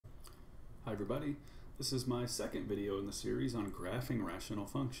Hi everybody, this is my second video in the series on graphing rational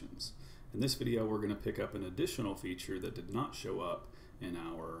functions. In this video we're going to pick up an additional feature that did not show up in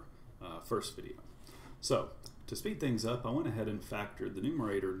our first video. So, to speed things up, I went ahead and factored the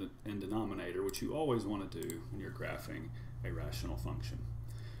numerator and denominator, which you always want to do when you're graphing a rational function.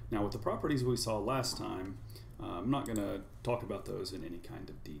 Now with the properties we saw last time, I'm not going to talk about those in any kind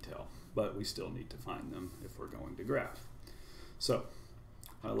of detail, but we still need to find them if we're going to graph. So,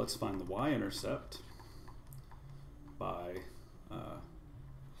 let's find the y-intercept by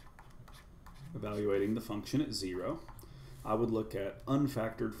evaluating the function at 0. I would look at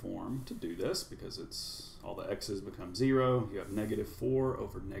unfactored form to do this because it's all the x's become 0. You have -4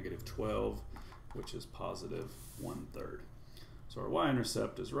 over -12, which is positive 1/3. So our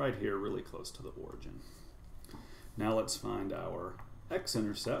y-intercept is right here, really close to the origin. Now let's find our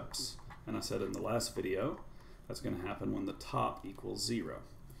x-intercepts, and I said in the last video that's going to happen when the top equals 0.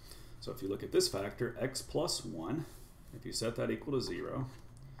 So if you look at this factor, x plus 1, if you set that equal to 0,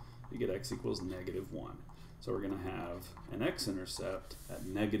 you get x equals -1. So we're going to have an x-intercept at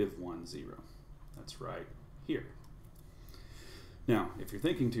 -1, 0. That's right here. Now, if you're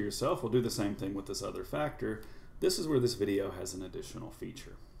thinking to yourself, we'll do the same thing with this other factor. This is where this video has an additional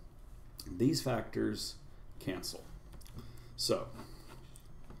feature. These factors cancel. So,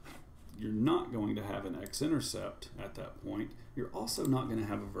 you're not going to have an x-intercept at that point. You're also not going to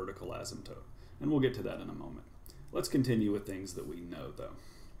have a vertical asymptote. And we'll get to that in a moment. Let's continue with things that we know, though.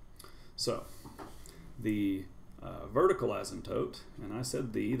 So, the vertical asymptote, and I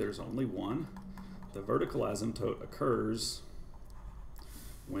said there's only one. The vertical asymptote occurs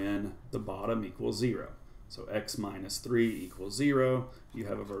when the bottom equals 0. So x minus 3 equals 0. You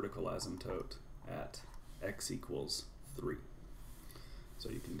have a vertical asymptote at x equals 3. So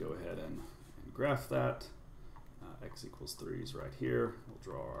you can go ahead and graph that. X equals 3 is right here. We'll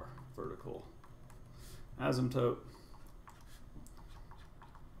draw our vertical asymptote.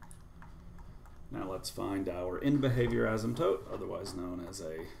 Now let's find our in-behavior asymptote, otherwise known as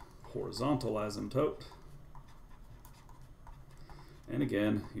a horizontal asymptote. And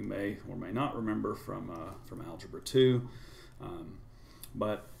again, you may or may not remember from Algebra 2,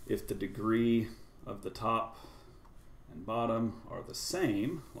 but if the degree of the top and bottom are the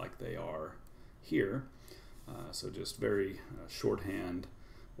same, like they are here, so just very shorthand,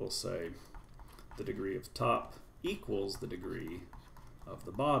 we'll say the degree of the top equals the degree of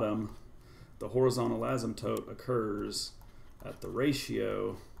the bottom. The horizontal asymptote occurs at the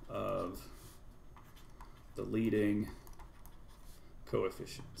ratio of the leading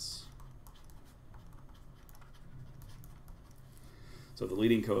coefficients. So the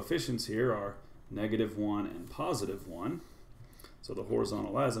leading coefficients here are -1 and +1. So the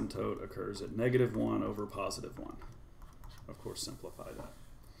horizontal asymptote occurs at -1 over +1. Of course, simplify that.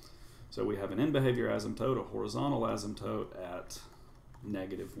 So we have an in-behavior asymptote, a horizontal asymptote at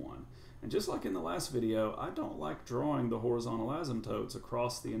 -1. And just like in the last video, I don't like drawing the horizontal asymptotes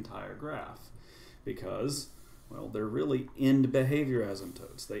across the entire graph because, well, they're really end behavior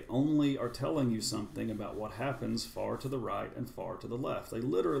asymptotes. They only are telling you something about what happens far to the right and far to the left. They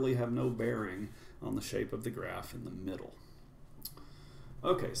literally have no bearing on the shape of the graph in the middle.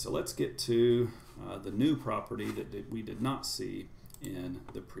 Okay, so let's get to the new property that we did not see in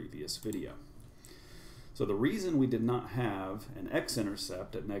the previous video. So the reason we did not have an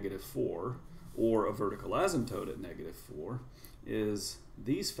x-intercept at -4 or a vertical asymptote at -4 is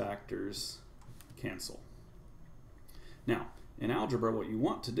these factors cancel. Now, in algebra, what you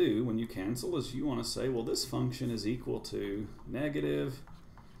want to do when you cancel is you want to say, well, this function is equal to negative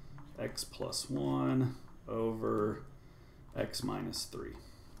x plus 1 over x minus 3.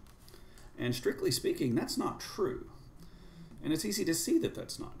 And strictly speaking, that's not true. And it's easy to see that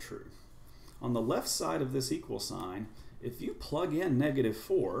that's not true. On the left side of this equal sign, if you plug in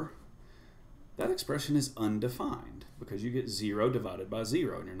 -4, that expression is undefined because you get 0 divided by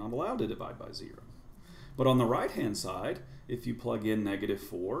 0, and you're not allowed to divide by 0. But on the right-hand side, if you plug in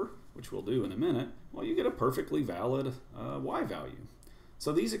 -4, which we'll do in a minute, well, you get a perfectly valid y value.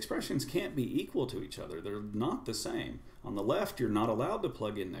 So these expressions can't be equal to each other. They're not the same. On the left, you're not allowed to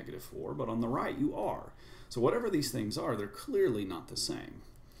plug in -4, but on the right, you are. So whatever these things are, they're clearly not the same.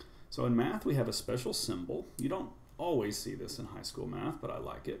 So in math, we have a special symbol. You don't always see this in high school math, but I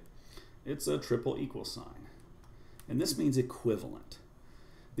like it. It's a triple equal sign. And this means equivalent.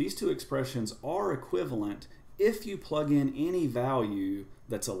 These two expressions are equivalent if you plug in any value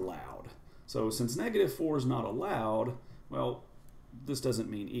that's allowed. So since -4 is not allowed, well, this doesn't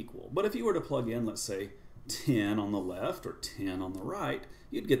mean equal. But if you were to plug in, let's say, 10 on the left or 10 on the right,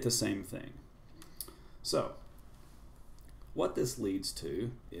 you'd get the same thing. So what this leads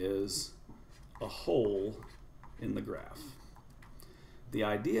to is a hole in the graph. The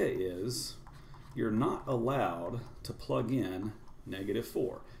idea is you're not allowed to plug in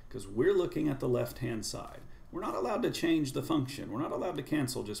 -4 because we're looking at the left-hand side. We're not allowed to change the function. We're not allowed to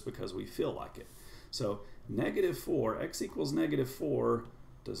cancel just because we feel like it. So -4, x equals -4,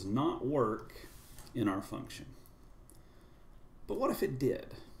 does not work in our function. But what if it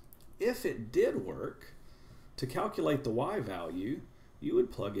did? If it did work, to calculate the y value, you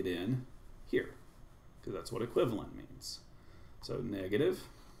would plug it in here, because that's what equivalent means. So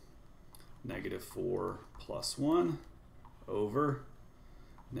 -4 plus 1 over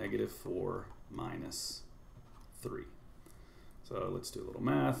 -4 minus 3. So let's do a little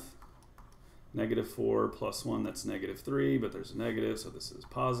math. -4 plus 1, that's -3, but there's a negative, so this is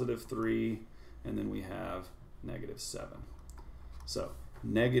 +3, and then we have -7. So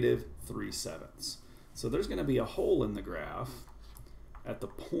 -3/7. So there's going to be a hole in the graph at the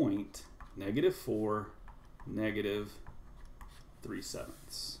point -4,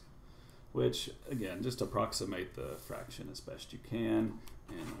 -3/7, which again, just approximate the fraction as best you can.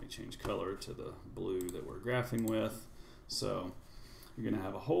 And let me change color to the blue that we're graphing with. So you're going to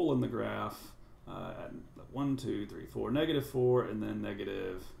have a hole in the graph at 1, 2, 3, 4, -4, and then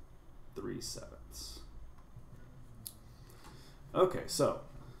 -3/7. Okay, so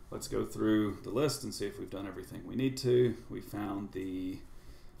let's go through the list and see if we've done everything we need to. We found the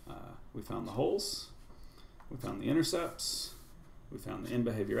holes, we found the intercepts, we found the end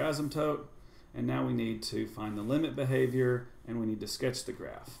behavior asymptote, and now we need to find the limit behavior and we need to sketch the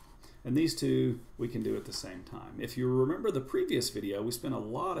graph. And these two we can do at the same time. If you remember the previous video, we spent a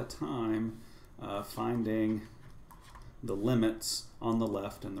lot of time finding the limits on the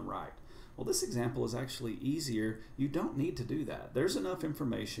left and the right. Well, this example is actually easier. You don't need to do that. There's enough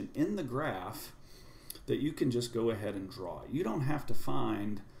information in the graph that you can just go ahead and draw. You don't have to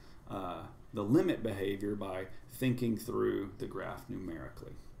find the limit behavior by thinking through the graph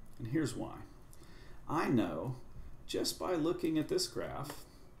numerically. And here's why. I know just by looking at this graph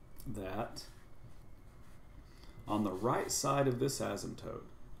that on the right side of this asymptote,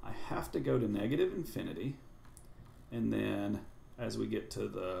 I have to go to -infinity, and then as we get to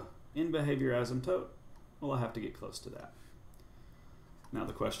the end behavior asymptote, well, I have to get close to that. Now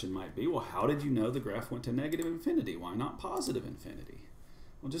the question might be, well, how did you know the graph went to -infinity? Why not +infinity?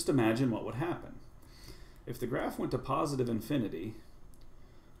 Well, just imagine what would happen. If the graph went to +infinity,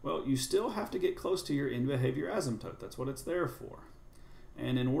 well, you still have to get close to your end behavior asymptote. That's what it's there for.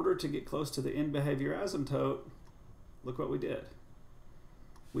 And in order to get close to the end behavior asymptote, look what we did.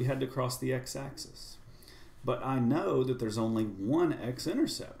 We had to cross the x-axis. But I know that there's only one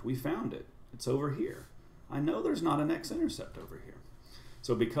x-intercept. We found it. It's over here. I know there's not an x-intercept over here.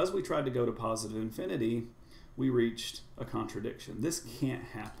 So because we tried to go to +infinity, we reached a contradiction. This can't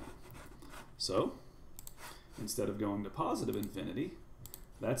happen. So instead of going to +infinity,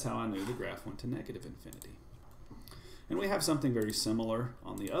 that's how I knew the graph went to -infinity. And we have something very similar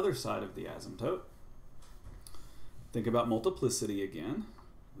on the other side of the asymptote. Think about multiplicity again.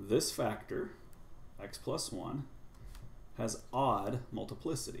 This factor, x plus 1, has odd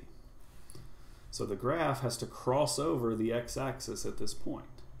multiplicity. So the graph has to cross over the x-axis at this point.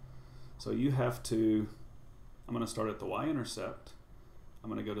 So you have to, I'm going to start at the y-intercept, I'm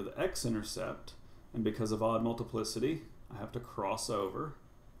going to go to the x-intercept, and because of odd multiplicity, I have to cross over.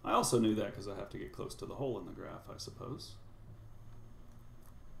 I also knew that because I have to get close to the hole in the graph, I suppose.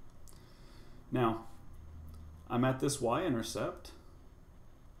 Now, I'm at this y-intercept.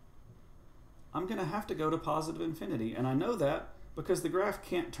 I'm going to have to go to +infinity, and I know that because the graph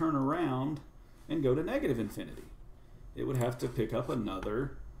can't turn around and go to -infinity. It would have to pick up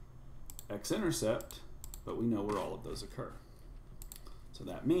another x-intercept, but we know where all of those occur. So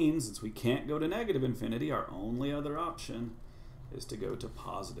that means, since we can't go to -infinity, our only other option is to go to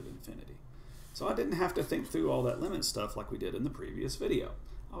 +infinity. So I didn't have to think through all that limit stuff like we did in the previous video.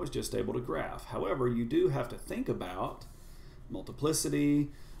 I was just able to graph. However, you do have to think about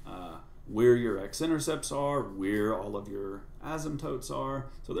multiplicity, where your x-intercepts are, where all of your asymptotes are.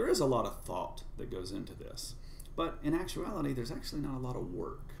 So there is a lot of thought that goes into this. But in actuality, there's actually not a lot of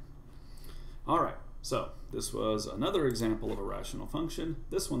work. All right, so this was another example of a rational function,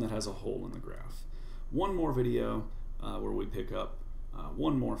 this one that has a hole in the graph. One more video where we pick up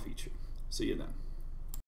one more feature. See you then.